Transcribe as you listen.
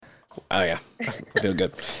Oh, yeah. I feel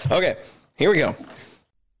good. Okay, here we go.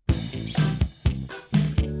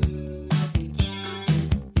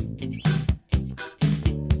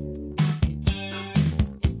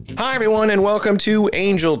 Hi, everyone, and welcome to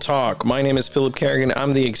Angel Talk. My name is Philip Kerrigan.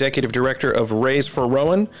 I'm the executive director of Raise for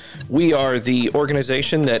Rowan. We are the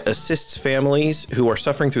organization that assists families who are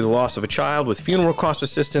suffering through the loss of a child with funeral cost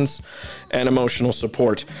assistance and emotional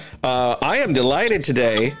support. I am delighted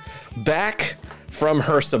today, back from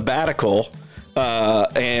her sabbatical,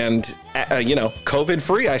 and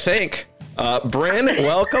COVID-free, I think. Bryn,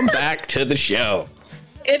 welcome back to the show.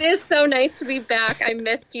 It is so nice to be back. I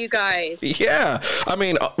missed you guys. Yeah. I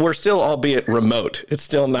mean, we're still, albeit remote. It's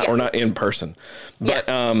still not, We're not in person. But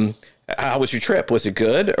how was your trip? Was it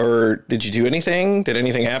good? Or did you do anything? Did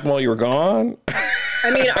anything happen while you were gone?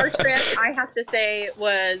 I mean, our trip, I have to say,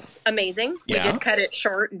 was amazing. Yeah. We did cut it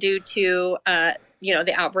short due to,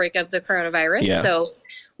 the outbreak of the coronavirus. Yeah. So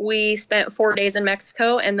we spent 4 days in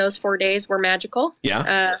Mexico, and those 4 days were magical.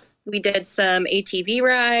 Yeah. We did some ATV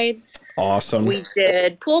rides. Awesome. We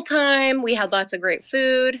did pool time. We had lots of great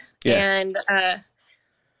food. Yeah. And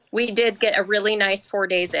we did get a really nice 4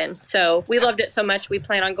 days in. So we loved it so much. We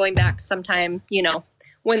plan on going back sometime,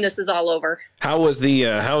 when this is all over. How was the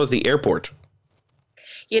airport?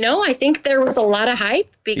 I think there was a lot of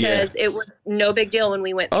hype because it was no big deal when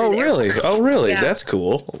we went through there. Really? Oh, really? Yeah. That's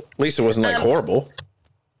cool. At least it wasn't horrible.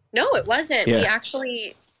 No, it wasn't. Yeah. We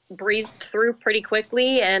actually breezed through pretty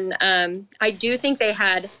quickly, and I do think they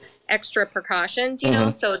had extra precautions,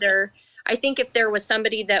 so I think if there was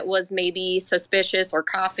somebody that was maybe suspicious or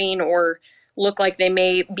coughing or looked like they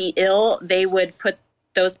may be ill, they would put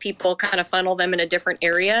those people, kind of funnel them in a different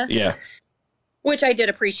area. Yeah. Which I did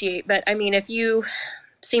appreciate. But I mean, if you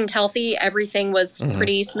seemed healthy, everything was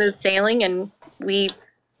pretty smooth sailing, and we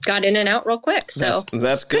got in and out real quick. So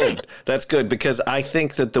that's good. That's good, because I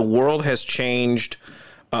think that the world has changed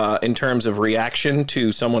in terms of reaction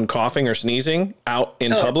to someone coughing or sneezing out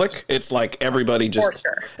in public. It's like everybody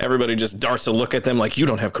just darts a look at them like, you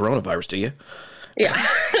don't have coronavirus, do you? Yeah.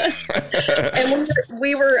 And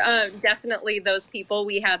we were definitely those people.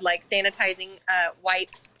 We had like sanitizing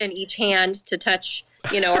wipes in each hand to touch,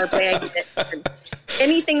 our bag.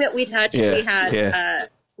 Anything that we touched, we had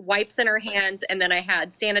wipes in our hands, and then I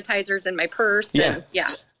had sanitizers in my purse. And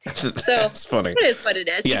so that's funny. It is what it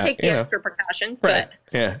is. You take the extra precautions, right.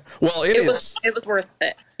 But well, it was worth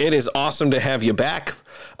it. It is awesome to have you back.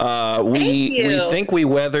 We think we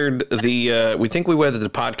weathered the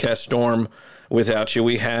podcast storm without you.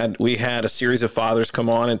 We had a series of fathers come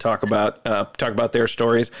on and talk about their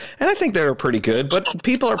stories, and I think they were pretty good. But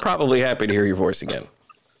people are probably happy to hear your voice again.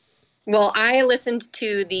 Well, I listened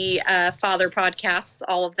to the father podcasts,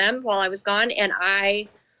 all of them, while I was gone, and I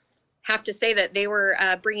have to say that they were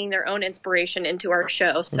bringing their own inspiration into our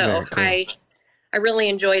show. So cool. I really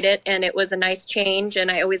enjoyed it, and it was a nice change, and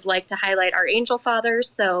I always like to highlight our angel fathers.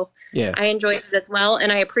 So I enjoyed it as well,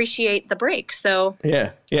 and I appreciate the break. So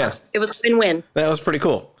it was a win-win. That was pretty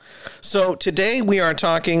cool. So today we are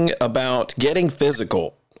talking about getting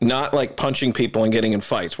physical. Not like punching people and getting in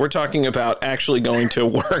fights. We're talking about actually going to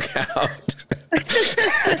work out.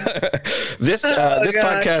 This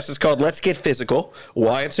podcast is called Let's Get Physical,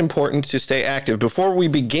 Why It's Important to Stay Active. Before we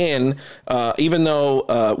begin, even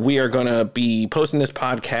though we are going to be posting this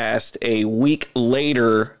podcast a week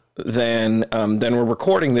later than we're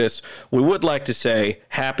recording this, we would like to say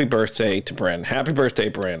happy birthday to Bryn. Happy birthday,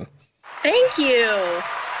 Bryn. Thank you.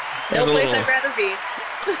 No place I'd rather be.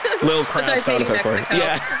 Little crowd sound effect for you.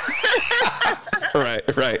 Yeah. Right.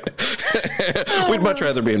 We'd much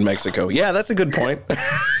rather be in Mexico. Yeah, that's a good point. But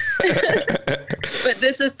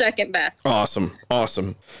this is second best.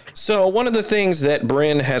 Awesome. So one of the things that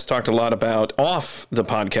Bryn has talked a lot about off the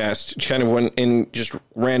podcast, kind of when in just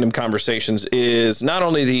random conversations, is not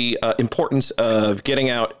only the importance of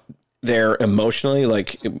getting out there emotionally,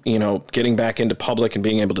 like, getting back into public and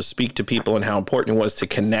being able to speak to people, and how important it was to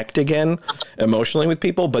connect again emotionally with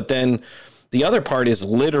people. But then the other part is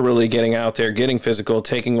literally getting out there, getting physical,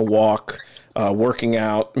 taking a walk, working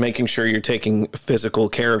out, making sure you're taking physical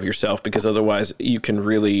care of yourself, because otherwise you can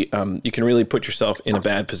really put yourself in a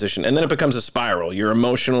bad position. And then it becomes a spiral. You're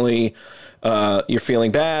emotionally, you're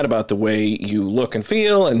feeling bad about the way you look and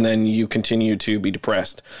feel, and then you continue to be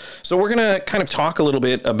depressed. So we're going to kind of talk a little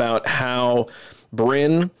bit about how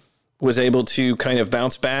Bryn was able to kind of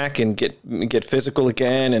bounce back and get physical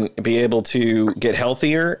again and be able to get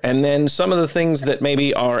healthier. And then some of the things that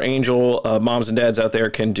maybe our angel moms and dads out there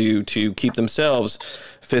can do to keep themselves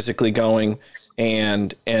physically going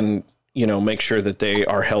and make sure that they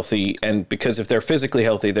are healthy. And because if they're physically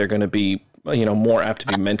healthy, they're going to be, more apt to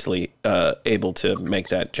be mentally able to make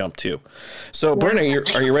that jump too. So, Bryn,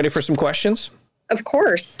 are you ready for some questions? Of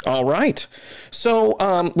course. All right. So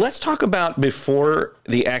let's talk about before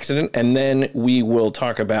the accident, and then we will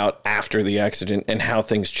talk about after the accident and how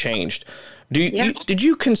things changed. Did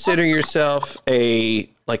you consider yourself a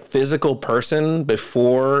physical person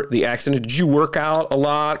before the accident? Did you work out a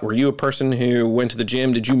lot? Were you a person who went to the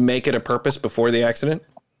gym? Did you make it a purpose before the accident?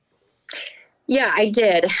 Yeah, I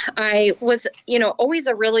did. I was, always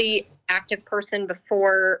a really active person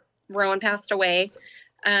before Rowan passed away.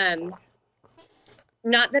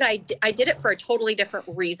 Not that I did it for a totally different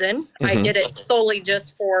reason. Mm-hmm. I did it solely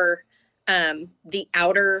just for the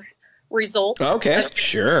outer results. Okay,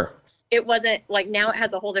 sure. It wasn't now it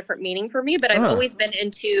has a whole different meaning for me, but I've always been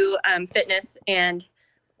into fitness and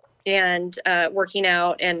working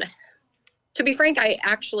out. And to be frank, I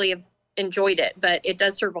actually have enjoyed it, but it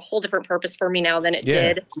does serve a whole different purpose for me now than it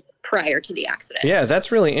did prior to the accident. Yeah,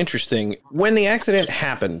 that's really interesting. When the accident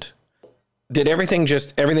happened, did everything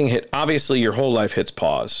hit? Obviously, your whole life hits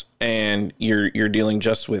pause, and you're dealing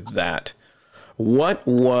just with that. What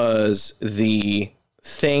was the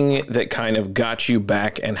thing that kind of got you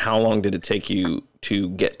back, and how long did it take you to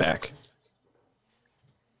get back?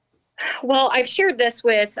 Well, I've shared this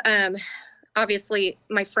with obviously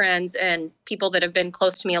my friends and people that have been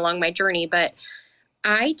close to me along my journey, but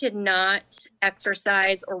I did not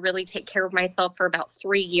exercise or really take care of myself for about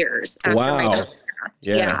 3 years after my dog passed.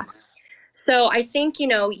 Yeah. So I think,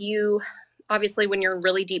 you obviously when you're in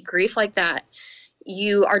really deep grief like that,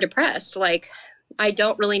 you are depressed. I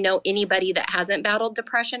don't really know anybody that hasn't battled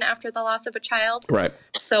depression after the loss of a child. Right.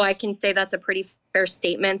 So I can say that's a pretty fair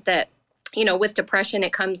statement that, with depression,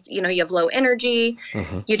 it comes, you have low energy.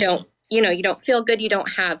 Mm-hmm. You don't feel good. You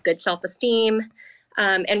don't have good self-esteem.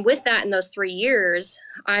 And with that, in those 3 years,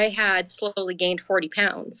 I had slowly gained 40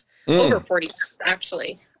 pounds, over 40 pounds,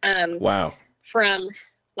 actually. Wow. From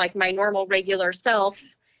my normal regular self.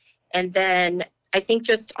 And then I think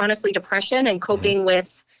just honestly depression and coping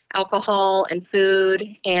with alcohol and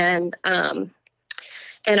food. And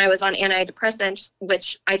I was on antidepressants,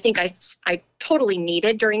 which I think I totally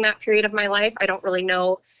needed during that period of my life. I don't really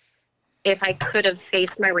know if I could have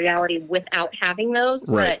faced my reality without having those,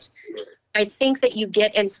 right. But I think that you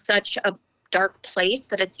get in such a dark place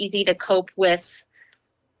that it's easy to cope with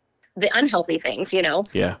the unhealthy things,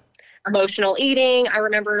 Yeah. Emotional eating. I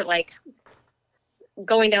remember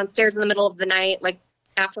going downstairs in the middle of the night,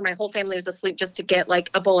 after my whole family was asleep, just to get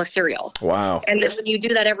a bowl of cereal. Wow. And then when you do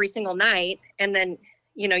that every single night, and then,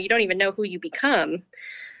 you don't even know who you become.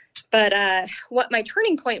 But what my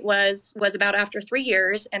turning point was about after 3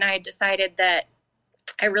 years, and I had decided that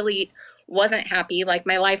I really wasn't happy.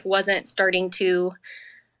 My life wasn't starting to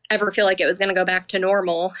ever feel like it was going to go back to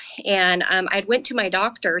normal. And I went to my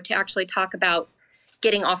doctor to actually talk about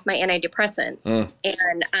getting off my antidepressants.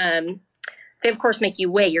 And they, of course, make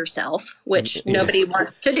you weigh yourself, which nobody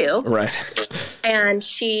wants to do. Right. And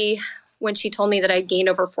when she told me that I'd gained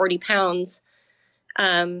over 40 pounds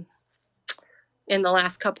in the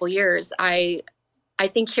last couple of years, I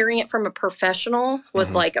think hearing it from a professional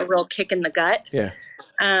was a real kick in the gut. Yeah.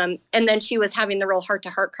 And then she was having the real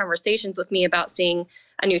heart-to-heart conversations with me about seeing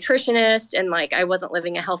a nutritionist, and I wasn't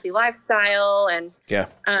living a healthy lifestyle. And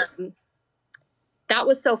that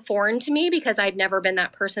was so foreign to me because I'd never been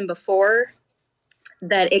that person before,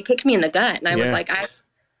 that it kicked me in the gut. And I was I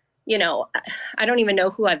don't even know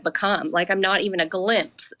who I've become. I'm not even a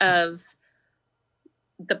glimpse of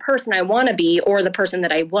the person I want to be or the person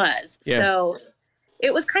that I was. Yeah. So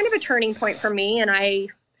it was kind of a turning point for me. And I,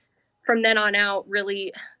 from then on out,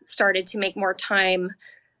 really started to make more time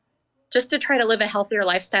just to try to live a healthier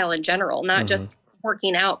lifestyle in general, not just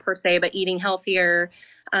working out per se, but eating healthier,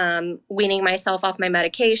 weaning myself off my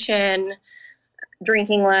medication,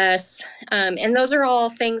 drinking less. And those are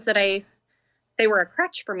all things that they were a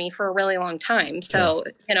crutch for me for a really long time. So,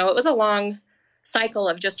 it was a long cycle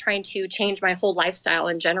of just trying to change my whole lifestyle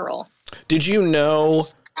in general. Did you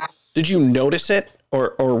notice it?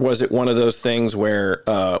 Or was it one of those things where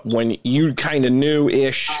when you kind of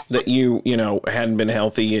knew-ish that you hadn't been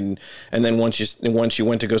healthy, and then once you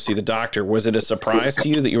went to go see the doctor, was it a surprise to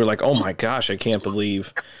you that you were like, oh my gosh, I can't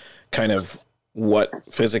believe kind of what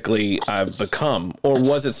physically I've become? Or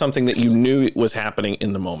was it something that you knew was happening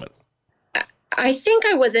in the moment? I think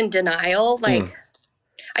I was in denial.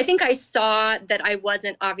 I think I saw that I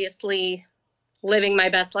wasn't obviously living my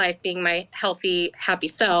best life, being my healthy, happy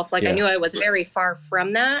self. I knew I was very far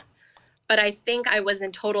from that, but I think I was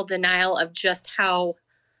in total denial of just how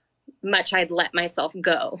much I'd let myself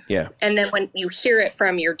go. Yeah. And then when you hear it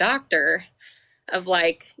from your doctor of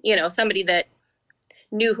like, you know, somebody that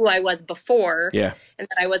knew who I was before, Yeah. and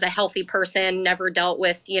that I was a healthy person, never dealt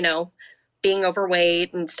with, you know, being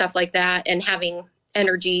overweight and stuff like that, and having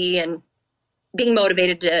energy and being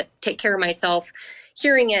motivated to take care of myself.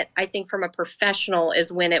 Hearing it, I think, from a professional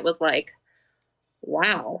is when it was like,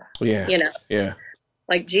 wow. Yeah. You know, Yeah.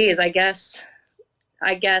 like, geez, I guess,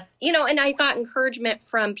 you know, and I got encouragement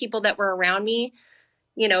from people that were around me,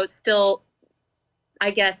 you know, it's still,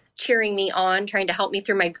 I guess, cheering me on, trying to help me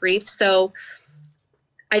through my grief. So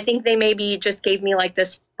I think they maybe just gave me like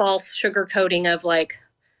this false sugarcoating of like,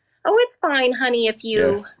 oh, it's fine, honey, if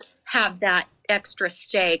you have that extra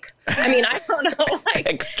steak. I mean, I don't know. Like,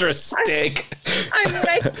 extra steak. I mean,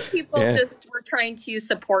 I think people just were trying to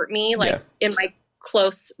support me, like in my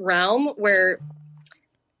close realm, where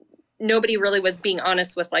nobody really was being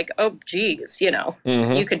honest with like, oh, geez, you know,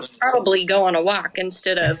 you could probably go on a walk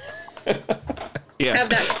instead of have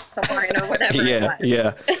that wine or whatever.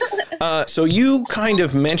 Yeah. So you kind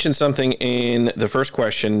of mentioned something in the first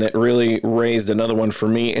question that really raised another one for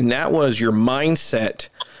me, and that was your mindset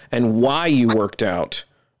and why you worked out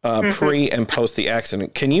pre and post the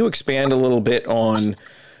accident. Can you expand a little bit on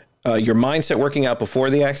your mindset working out before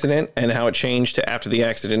the accident and how it changed to after the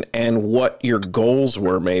accident, and what your goals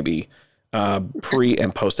were maybe pre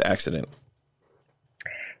and post accident?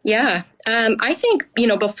 Yeah. I think, you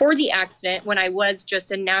know, before the accident, when I was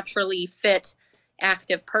just a naturally fit,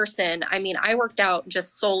 active person, I mean, I worked out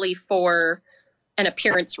just solely for an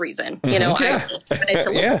appearance reason. You know, I wanted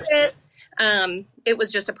to look fit. It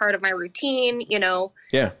was just a part of my routine, you know.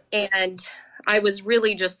 Yeah. And I was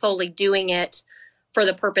really just solely doing it for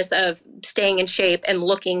the purpose of staying in shape and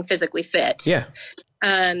looking physically fit. Yeah.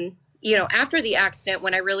 You know, after the accident,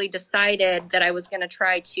 when I really decided that I was going to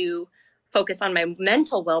try to focus on my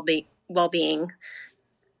mental well-being,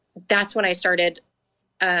 that's when I started,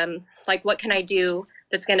 like, what can I do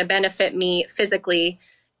that's going to benefit me physically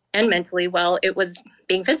and mentally? Well, it was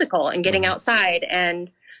being physical and getting outside and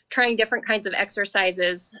trying different kinds of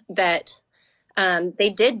exercises that they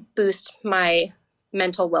did boost my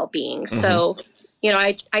mental well-being. So, you know,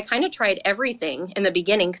 I kind of tried everything in the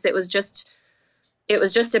beginning because it was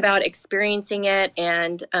just about experiencing it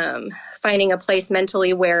and finding a place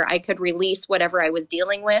mentally where I could release whatever I was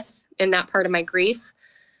dealing with in that part of my grief.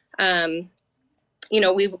 You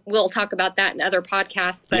know, we'll talk about that in other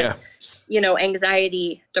podcasts, but, you know,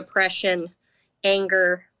 anxiety, depression,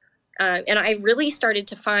 anger. And I really started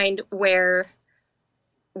to find where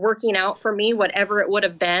working out for me, whatever it would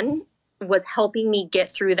have been, was helping me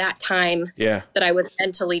get through that time that I was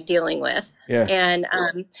mentally dealing with. Yeah. And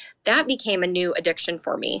that became a new addiction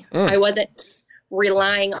for me. I wasn't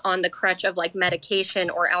relying on the crutch of like medication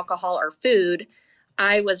or alcohol or food.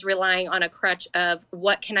 I was relying on a crutch of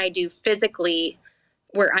what can I do physically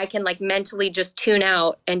where I can like mentally just tune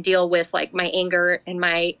out and deal with like my anger and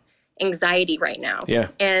my anxiety right now. Yeah.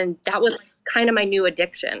 And that was kind of my new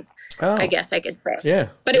addiction, I guess I could say. Yeah.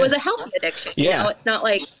 But it was a healthy addiction. You know, it's not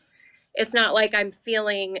like I'm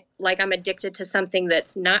feeling like I'm addicted to something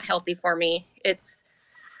that's not healthy for me. It's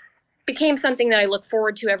became something that I look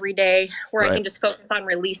forward to every day where I can just focus on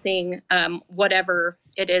releasing whatever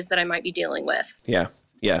it is that I might be dealing with. Yeah.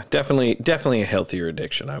 Yeah. Definitely a healthier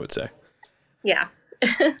addiction, I would say. Yeah.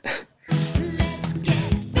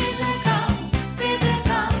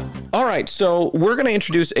 All right, so we're going to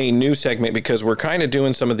introduce a new segment because we're kind of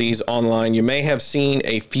doing some of these online. You may have seen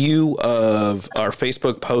a few of our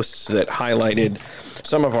Facebook posts that highlighted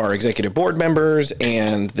some of our executive board members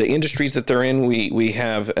and the industries that they're in. We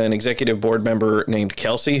have an executive board member named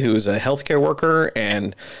Kelsey, who is a healthcare worker,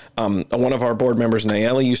 and one of our board members,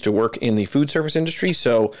 Nayeli, used to work in the food service industry.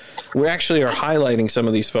 So we actually are highlighting some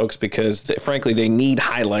of these folks because, frankly, they need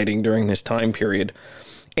highlighting during this time period.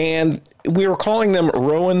 And we were calling them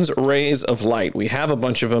Rowan's Rays of Light. We have a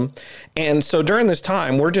bunch of them. And so during this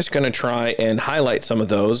time, we're just going to try and highlight some of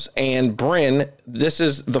those. And Bryn, this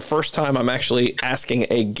is the first time I'm actually asking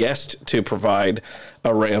a guest to provide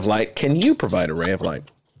a ray of light. Can you provide a ray of light?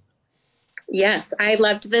 Yes, I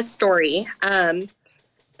loved this story.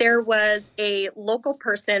 There was a local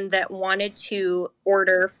person that wanted to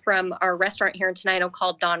order from our restaurant here in Tenino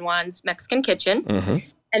called Don Juan's Mexican Kitchen. Mm-hmm.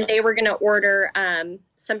 And they were going to order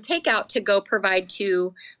some takeout to go provide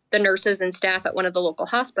to the nurses and staff at one of the local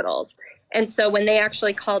hospitals. And so when they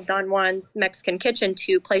actually called Don Juan's Mexican Kitchen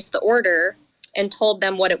to place the order and told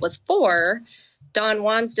them what it was for, Don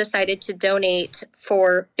Juan's decided to donate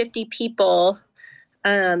for 50 people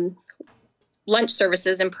lunch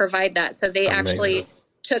services and provide that. So they actually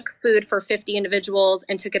took food for 50 individuals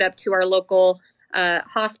and took it up to our local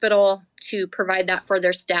hospital to provide that for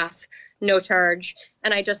their staff, no charge.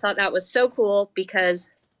 And I just thought that was so cool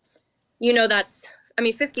because, that's,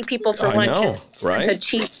 50 people for lunch is right? a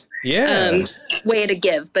cheap yeah. Way to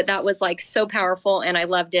give. But that was like so powerful and I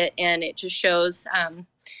loved it. And it just shows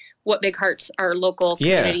what big hearts our local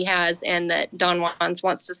community has, and that Don Juan's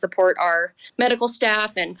wants to support our medical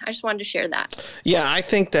staff. And I just wanted to share that. Yeah, I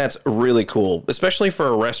think that's really cool, especially for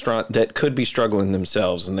a restaurant that could be struggling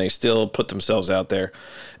themselves and they still put themselves out there.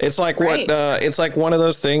 It's like it's like one of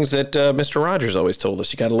those things that Mr. Rogers always told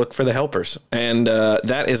us. You got to look for the helpers. And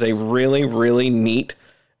that is a really, really neat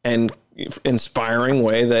and inspiring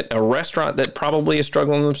way that a restaurant that probably is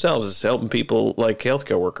struggling themselves is helping people like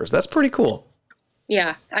healthcare workers. That's pretty cool.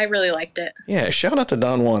 Yeah, I really liked it. Yeah, shout out to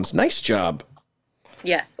Don Juan's. Nice job.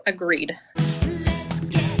 Yes, agreed. Let's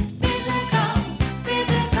get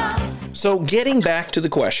physical. So getting back to the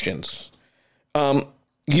questions,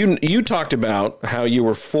 you talked about how you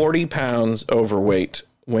were 40 pounds overweight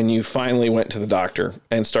when you finally went to the doctor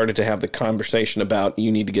and started to have the conversation about you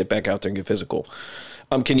need to get back out there and get physical.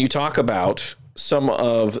 Can you talk about some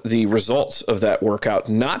of the results of that workout,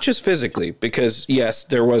 not just physically, because yes,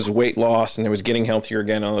 there was weight loss and there was getting healthier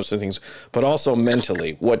again, all those things, but also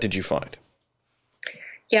mentally? What did you find?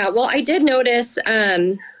 Yeah, well, I did notice,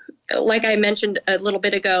 like I mentioned a little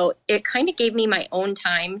bit ago, it kind of gave me my own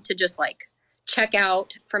time to just like check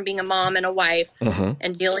out from being a mom and a wife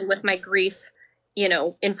and dealing with my grief,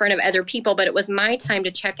 in front of other people. But it was my time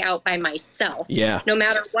to check out by myself. Yeah. No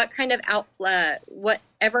matter what kind of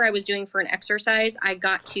whatever I was doing for an exercise, I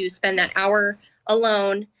got to spend that hour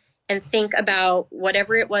alone and think about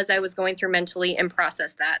whatever it was I was going through mentally and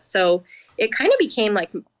process that. So it kind of became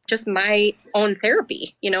like just my own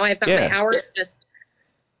therapy. I've got my hour to just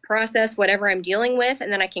process whatever I'm dealing with.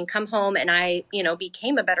 And then I can come home and I,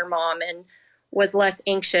 became a better mom and was less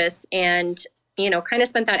anxious and, kind of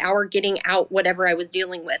spent that hour getting out whatever I was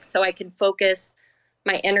dealing with so I could focus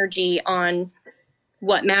my energy on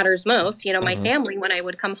what matters most, my family when I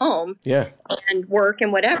would come home and work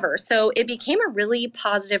and whatever. So it became a really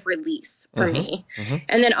positive release for me.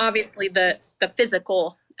 And then obviously the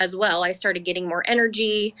physical as well. I started getting more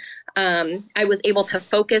energy. I was able to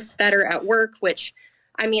focus better at work, which,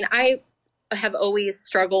 I have always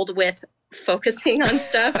struggled with focusing on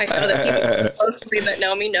stuff. I know that people closely that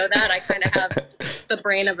know me know that. I kind of have the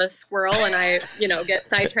brain of a squirrel and I, get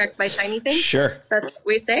sidetracked by shiny things. Sure. That's what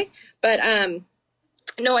we say. But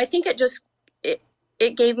no, I think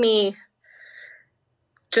it gave me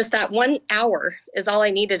just that 1 hour is all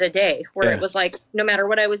I needed a day where it was like, no matter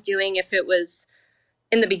what I was doing, if it was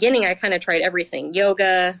in the beginning, I kind of tried everything,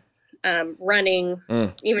 yoga, running,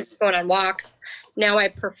 even just going on walks. Now I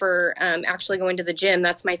prefer actually going to the gym.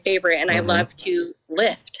 That's my favorite. And I love to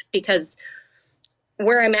lift because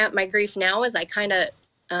where I'm at my grief now is I kind of,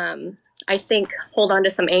 I think, hold on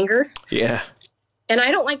to some anger. Yeah. And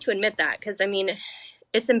I don't like to admit that because,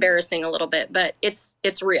 it's embarrassing a little bit, but it's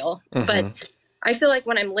real. But I feel like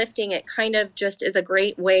when I'm lifting, it kind of just is a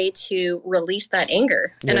great way to release that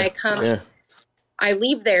anger. And I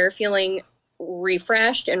leave there feeling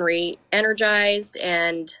refreshed and re-energized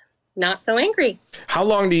and not so angry. How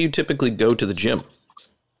long do you typically go to the gym?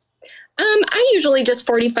 I usually just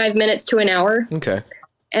 45 minutes to an hour. Okay.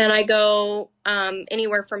 And I go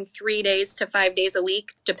anywhere from 3 days to 5 days a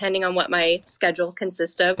week, depending on what my schedule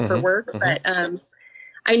consists of for work. But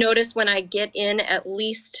I notice when I get in at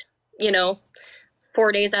least,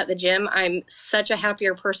 4 days at the gym, I'm such a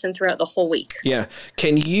happier person throughout the whole week. Yeah.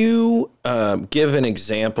 Can you give an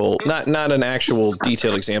example, not an actual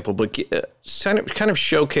detailed example, but kind of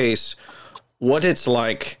showcase what it's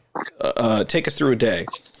like? Take us through a day.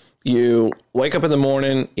 You wake up in the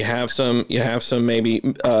morning, you have some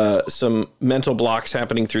maybe some mental blocks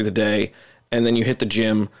happening through the day, and then you hit the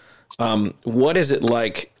gym. What is it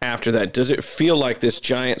like after that? Does it feel like this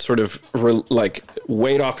giant sort of like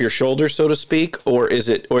weight off your shoulders, so to speak, or is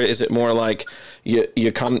it more like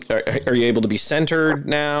you come? Are you able to be centered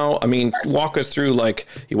now? Walk us through. Like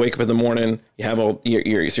you wake up in the morning, you have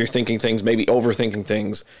you're thinking things, maybe overthinking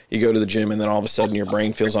things. You go to the gym, and then all of a sudden your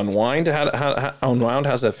brain feels unwound. How unwound?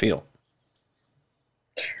 How's that feel?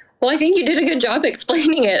 Well, I think you did a good job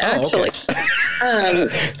explaining it, actually.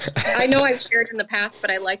 Okay. I know I've shared in the past,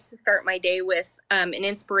 but I like to start my day with an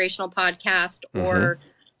inspirational podcast or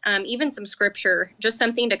even some scripture, just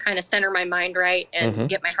something to kind of center my mind right and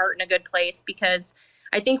get my heart in a good place. Because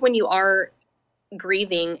I think when you are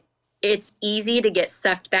grieving, it's easy to get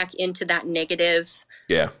sucked back into that negative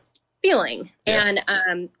feeling. Yeah.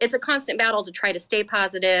 And it's a constant battle to try to stay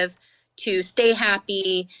positive, to stay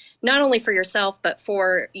happy, not only for yourself, but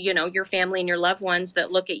for, your family and your loved ones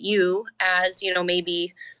that look at you as,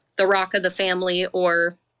 maybe the rock of the family.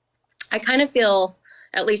 Or I kind of feel,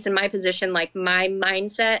 at least in my position, like my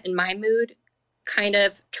mindset and my mood kind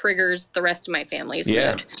of triggers the rest of my family's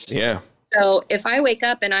mood. Yeah. So if I wake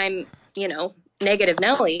up and I'm, negative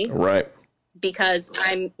Nelly, right, because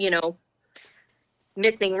I'm,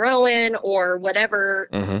 missing Rowan or whatever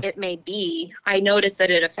it may be, I notice that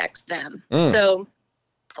it affects them. So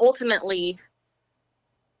ultimately,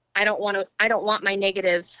 I don't want my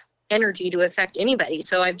negative energy to affect anybody.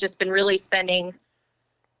 So I've just been really spending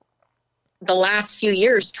the last few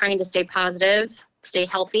years trying to stay positive, stay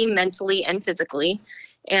healthy mentally and physically.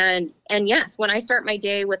 And yes, when I start my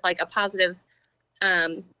day with like a positive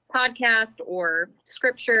podcast or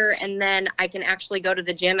scripture, and then I can actually go to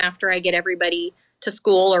the gym after I get everybody to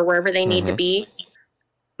school or wherever they need to be,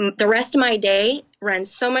 the rest of my day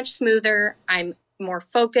runs so much smoother. I'm more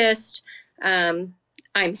focused. I'm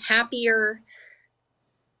happier.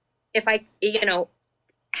 If I,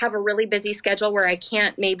 have a really busy schedule where I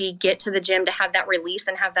can't maybe get to the gym to have that release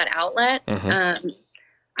and have that outlet,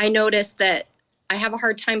 I notice that I have a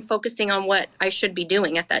hard time focusing on what I should be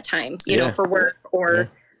doing at that time, for work, or,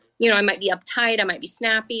 I might be uptight, I might be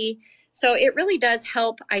snappy. So it really does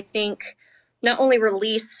help, I think, not only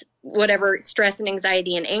release whatever stress and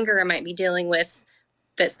anxiety and anger I might be dealing with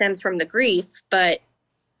that stems from the grief, but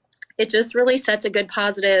it just really sets a good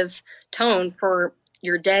positive tone for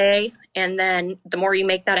your day. And then the more you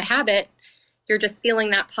make that a habit, you're just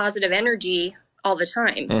feeling that positive energy all the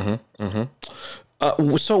time.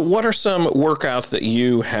 So what are some workouts that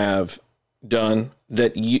you have done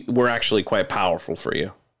that were actually quite powerful for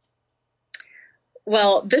you?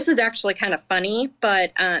 Well, this is actually kind of funny,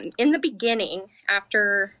 but in the beginning,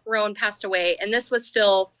 after Rowan passed away, and this was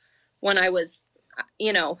still when I was,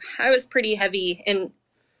 I was pretty heavy in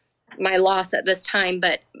my loss at this time,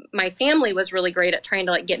 but my family was really great at trying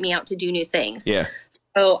to like get me out to do new things. Yeah.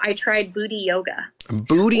 So I tried booty yoga.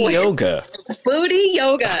 Booty yoga.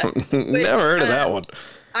 Never heard of that one.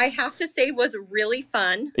 I have to say was really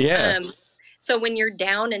fun. Yeah. So when you're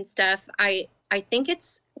down and stuff, I think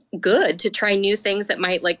it's good to try new things that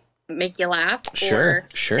might like make you laugh or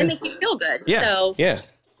and make you feel good. Yeah. So yeah.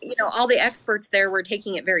 All the experts there were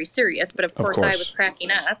taking it very serious, but of course I was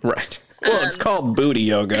cracking up. Right. Well, it's called booty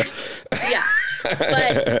yoga. Yeah.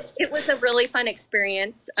 But it was a really fun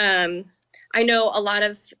experience. I know a lot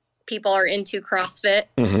of people are into CrossFit.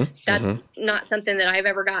 That's not something that I've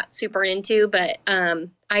ever got super into, but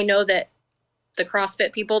I know that the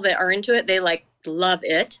CrossFit people that are into it, they like love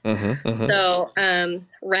it. So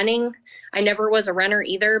running, I never was a runner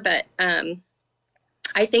either, but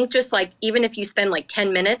I think just like, even if you spend like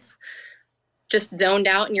 10 minutes just zoned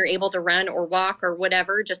out and you're able to run or walk or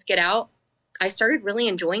whatever, just get out. I started really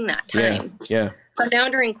enjoying that time. Yeah. So now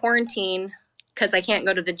during quarantine, because I can't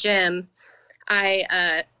go to the gym,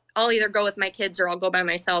 I'll either go with my kids or I'll go by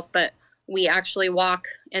myself, but we actually walk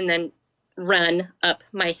and then run up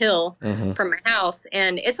my hill from my house.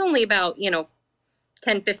 And it's only about,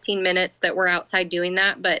 10, 15 minutes that we're outside doing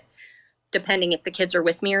that, but depending if the kids are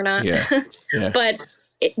with me or not. Yeah. But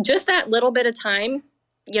just that little bit of time,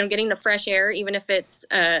 getting the fresh air, even if it's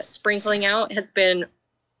sprinkling out, has been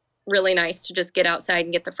really nice to just get outside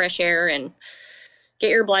and get the fresh air and get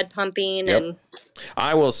your blood pumping. And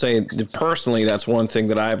I will say personally, that's one thing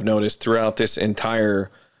that I've noticed throughout this entire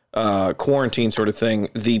quarantine sort of thing,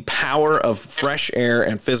 the power of fresh air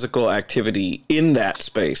and physical activity in that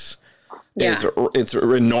space it's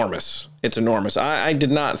enormous. It's enormous. I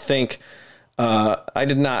did not think, I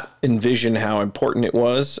did not envision how important it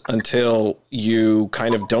was until you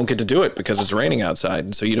kind of don't get to do it because it's raining outside.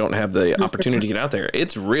 And so you don't have the opportunity to get out there.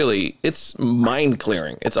 It's mind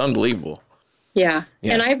clearing. It's unbelievable. Yeah.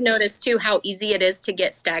 And I've noticed too how easy it is to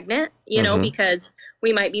get stagnant, because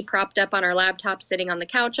we might be propped up on our laptop sitting on the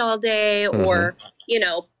couch all day or,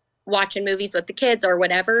 watching movies with the kids or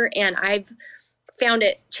whatever. And I've found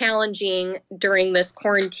it challenging during this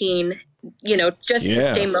quarantine, just to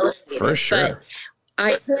stay motivated. For sure. But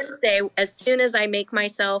I can say as soon as I make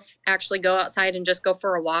myself actually go outside and just go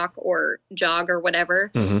for a walk or jog or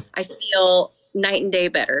whatever, I feel night and day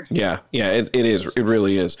better. Yeah, it is. It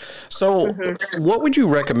really is. So what would you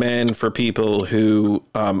recommend for people who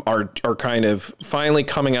are kind of finally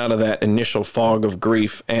coming out of that initial fog of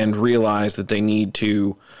grief and realize that they need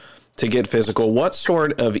to get physical? What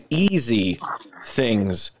sort of easy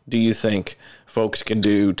things do you think folks can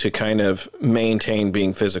do to kind of maintain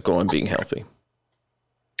being physical and being healthy?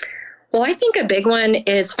 Well, I think a big one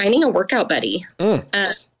is finding a workout buddy to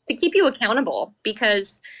keep you accountable,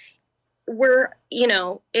 because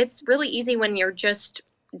it's really easy when you're just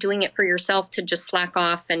doing it for yourself to just slack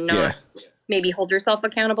off and not maybe hold yourself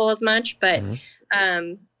accountable as much. But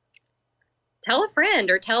tell a friend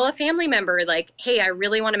or tell a family member, like, hey, I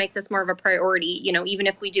really want to make this more of a priority, even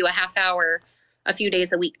if we do a half hour a few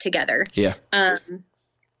days a week together. Yeah.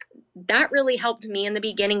 That really helped me in the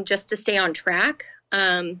beginning just to stay on track.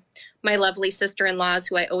 My lovely sister-in-laws,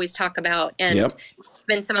 who I always talk about, and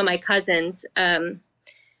even some of my cousins,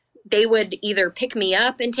 they would either pick me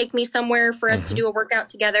up and take me somewhere for us to do a workout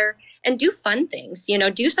together and do fun things,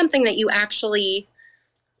 do something that you actually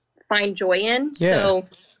find joy in. Yeah. So,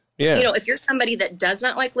 if you're somebody that does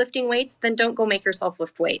not like lifting weights, then don't go make yourself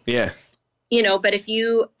lift weights. Yeah. But if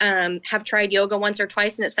you have tried yoga once or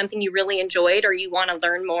twice and it's something you really enjoyed or you want to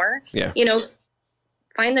learn more,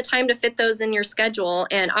 find the time to fit those in your schedule.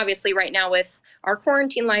 And obviously right now with our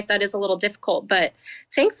quarantine life, that is a little difficult. But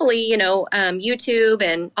thankfully, YouTube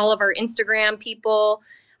and all of our Instagram people,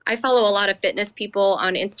 I follow a lot of fitness people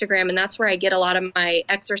on Instagram, and that's where I get a lot of my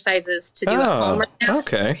exercises to do at home right now.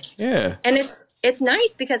 Okay. Yeah. And it's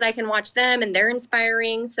nice because I can watch them and they're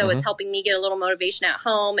inspiring. So it's helping me get a little motivation at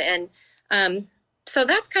home. And so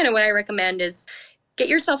that's kind of what I recommend is get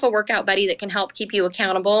yourself a workout buddy that can help keep you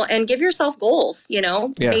accountable and give yourself goals,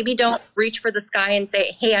 Maybe don't reach for the sky and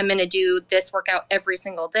say, hey, I'm going to do this workout every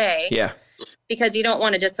single day. Yeah. Because you don't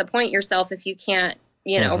want to disappoint yourself if you can't,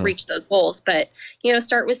 reach those goals. But,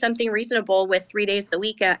 start with something reasonable with 3 days a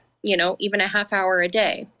week at, even a half hour a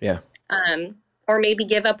day. Yeah. Or maybe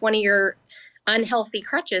give up one of your unhealthy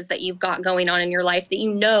crutches that you've got going on in your life that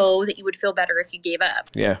that you would feel better if you gave up.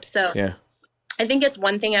 Yeah. So I think it's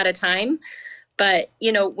one thing at a time. But,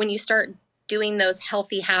 when you start doing those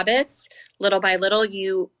healthy habits, little by little,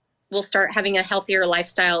 you will start having a healthier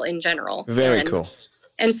lifestyle in general. Very cool.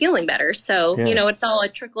 And feeling better. So, it's all a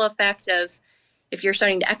trickle effect of if you're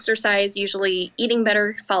starting to exercise, usually eating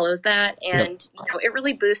better follows that. And, it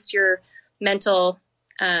really boosts your mental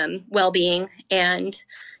well-being and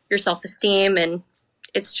your self-esteem. And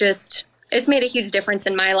it's made a huge difference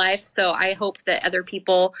in my life. So I hope that other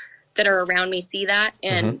people that are around me see that,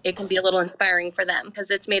 and it can be a little inspiring for them because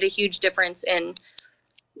it's made a huge difference in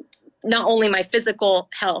not only my physical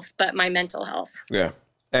health, but my mental health. Yeah.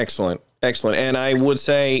 Excellent. And I would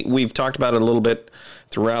say we've talked about it a little bit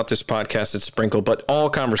throughout this podcast. It's sprinkled, but all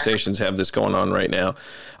conversations have this going on right now.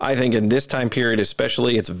 I think in this time period,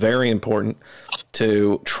 especially, it's very important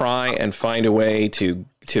to try and find a way to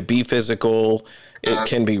be physical. It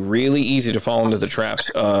can be really easy to fall into the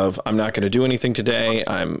traps of, I'm not going to do anything today.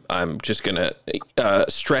 I'm just going to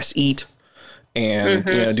stress eat and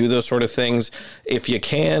do those sort of things. If you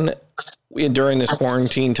can, during this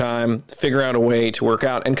quarantine time, figure out a way to work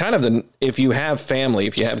out. And kind of if you have family,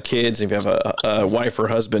 if you have kids, if you have a wife or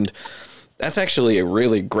husband, that's actually a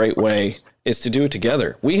really great way is to do it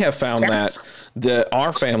together. We have found that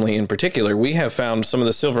our family in particular, we have found some of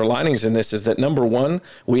the silver linings in this is that, number one,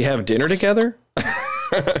 we have dinner together.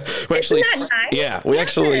 we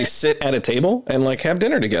actually sit at a table and have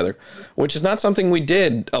dinner together, which is not something we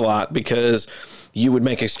did a lot because you would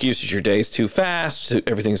make excuses. Your day's too fast.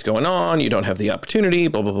 Everything's going on. You don't have the opportunity,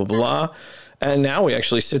 blah, blah, blah, blah. And now we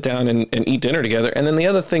actually sit down and eat dinner together. And then the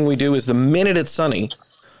other thing we do is the minute it's sunny,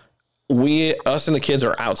 us and the kids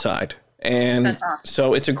are outside. And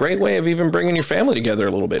so it's a great way of even bringing your family together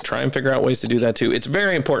a little bit. Try and figure out ways to do that too. It's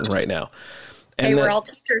very important right now. And we're all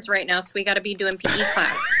teachers right now, so we got to be doing PE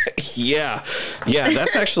class. Yeah,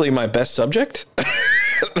 that's actually my best subject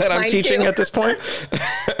that I'm teaching at this point.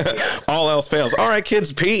 All else fails. All right,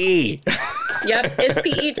 kids, PE. Yep, it's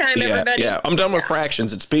PE time, everybody. Yeah, I'm done with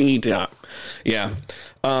fractions. It's PE time. Yeah.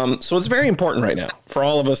 So it's very important right now for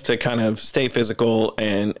all of us to kind of stay physical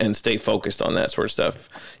and stay focused on that sort of stuff.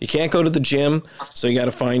 You can't go to the gym, so you got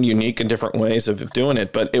to find unique and different ways of doing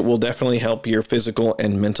it, but it will definitely help your physical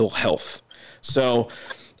and mental health. So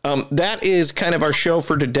that is kind of our show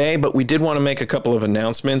for today, but we did want to make a couple of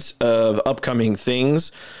announcements of upcoming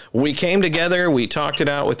things. We came together, we talked it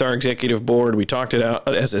out with our executive board, we talked it out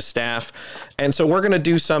as a staff, and so we're going to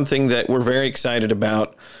do something that we're very excited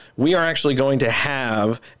about. We are actually going to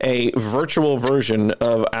have a virtual version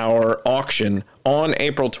of our auction on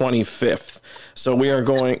April 25th. So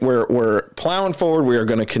we're plowing forward. We are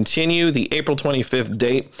going to continue the April 25th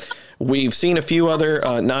date. We've seen a few other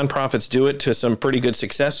nonprofits do it to some pretty good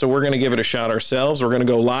success, so we're going to give it a shot ourselves. We're going to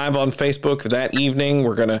go live on Facebook that evening.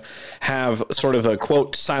 We're going to have sort of a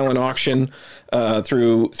quote silent auction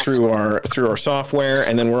through our software,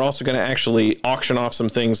 and then we're also going to actually auction off some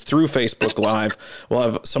things through Facebook Live. We'll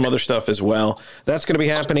have some other stuff as well. That's going to be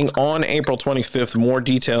happening on April 25th. More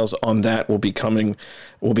details on that will be coming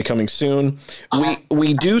soon.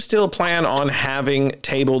 We do still plan on having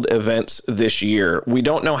tabled events this year. We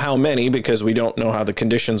don't know how many because we don't know how the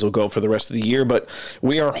conditions will go for the rest of the year, but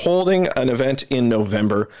we are holding an event in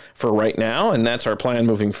November for right now, and that's our plan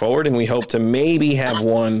moving forward, and we hope to maybe have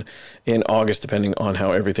one in August depending on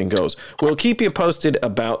how everything goes. We'll keep you posted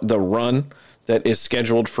about the run that is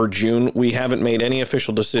scheduled for June. We haven't made any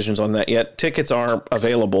official decisions on that yet. Tickets are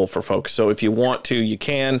available for folks, so if you want to, you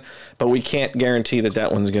can, but we can't guarantee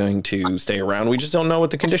that one's going to stay around. We just don't know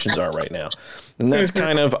what the conditions are right now. And that's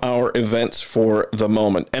kind of our events for the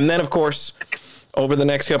moment. And then, of course, over the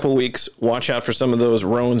next couple of weeks, watch out for some of those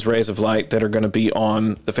Rowan's Rays of Light that are going to be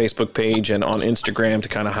on the Facebook page and on Instagram to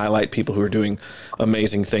kind of highlight people who are doing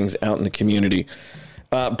amazing things out in the community.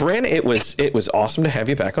 Bryn, it was awesome to have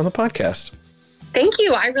you back on the podcast. Thank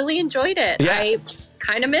you. I really enjoyed it. Yeah. I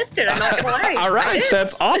kind of missed it. I'm not going to lie. All right.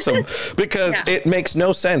 That's awesome because it makes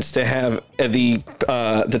no sense to have the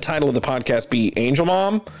title of the podcast be Angel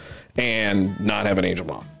Mom and not have an Angel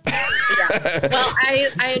Mom. Yeah. Well,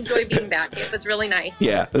 I enjoy being back. It was really nice.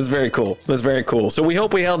 Yeah, that's very cool. That's very cool. So we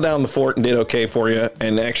hope we held down the fort and did okay for you,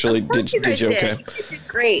 and actually did you okay? You guys did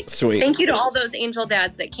great. Sweet. Thank you to all those angel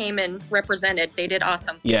dads that came and represented. They did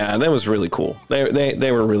awesome. Yeah, that was really cool.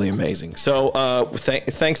 They were really amazing. So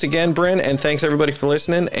thanks again, Bryn, and thanks everybody for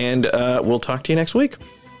listening, and we'll talk to you next week.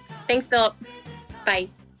 Thanks, Philip. Bye.